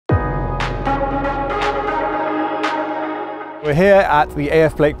We're here at the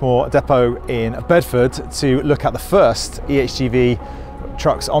AF Blakemore Depot in Bedford to look at the first eHGV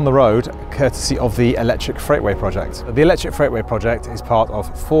trucks on the road, courtesy of the Electric Freightway project. The Electric Freightway project is part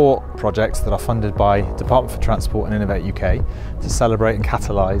of 4 projects that are funded by Department for Transport and Innovate UK to celebrate and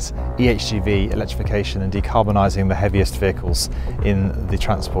catalyse eHGV electrification and decarbonising the heaviest vehicles in the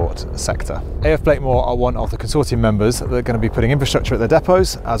transport sector. AF Blakemore are one of the consortium members that are going to be putting infrastructure at their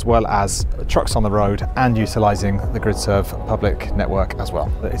depots, as well as trucks on the road and utilising the GridServe public network as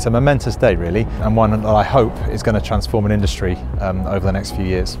well. It's a momentous day really, and one that I hope is going to transform an industry over the next few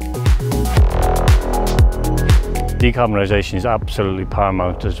years. Decarbonisation is absolutely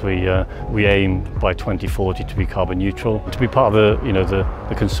paramount as we aim by 2040 to be carbon neutral. To be part of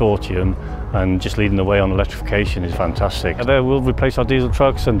the consortium and just leading the way on electrification is fantastic. They will replace our diesel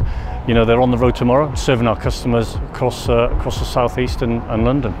trucks, and they're on the road tomorrow, serving our customers across the southeast and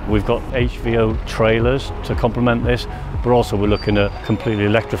London. We've got HVO trailers to complement this, but also we're looking at completely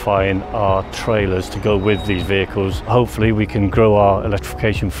electrifying our trailers to go with these vehicles. Hopefully we can grow our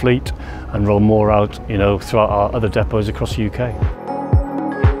electrification fleet and roll more out throughout our other depots across the UK.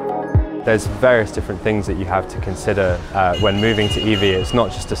 There's various different things that you have to consider when moving to EV. It's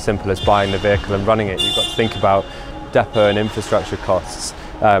not just as simple as buying the vehicle and running it. You've got to think about depot and infrastructure costs.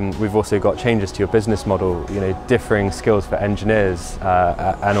 We've also got changes to your business model, differing skills for engineers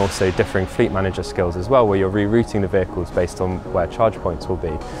and also differing fleet manager skills as well, where you're rerouting the vehicles based on where charge points will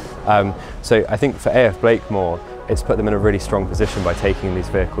be. So I think for AF Blakemore, it's put them in a really strong position by taking these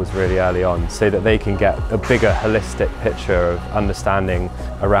vehicles really early on, so that they can get a bigger holistic picture of understanding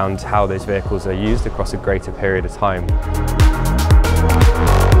around how those vehicles are used across a greater period of time.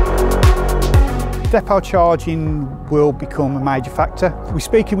 Depot charging will become a major factor. We're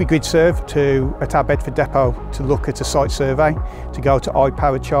speaking with GridServe at our Bedford Depot to look at a site survey to go to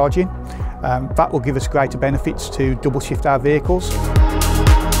high-powered charging. That will give us greater benefits to double shift our vehicles.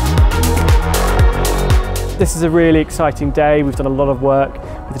 This is a really exciting day. We've done a lot of work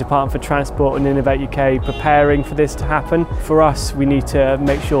with the Department for Transport and Innovate UK preparing for this to happen. For us, we need to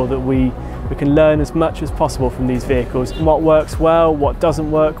make sure that we can learn as much as possible from these vehicles. What works well, what doesn't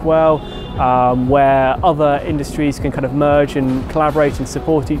work well, where other industries can kind of merge and collaborate and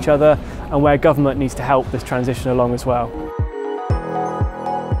support each other, and where government needs to help this transition along as well.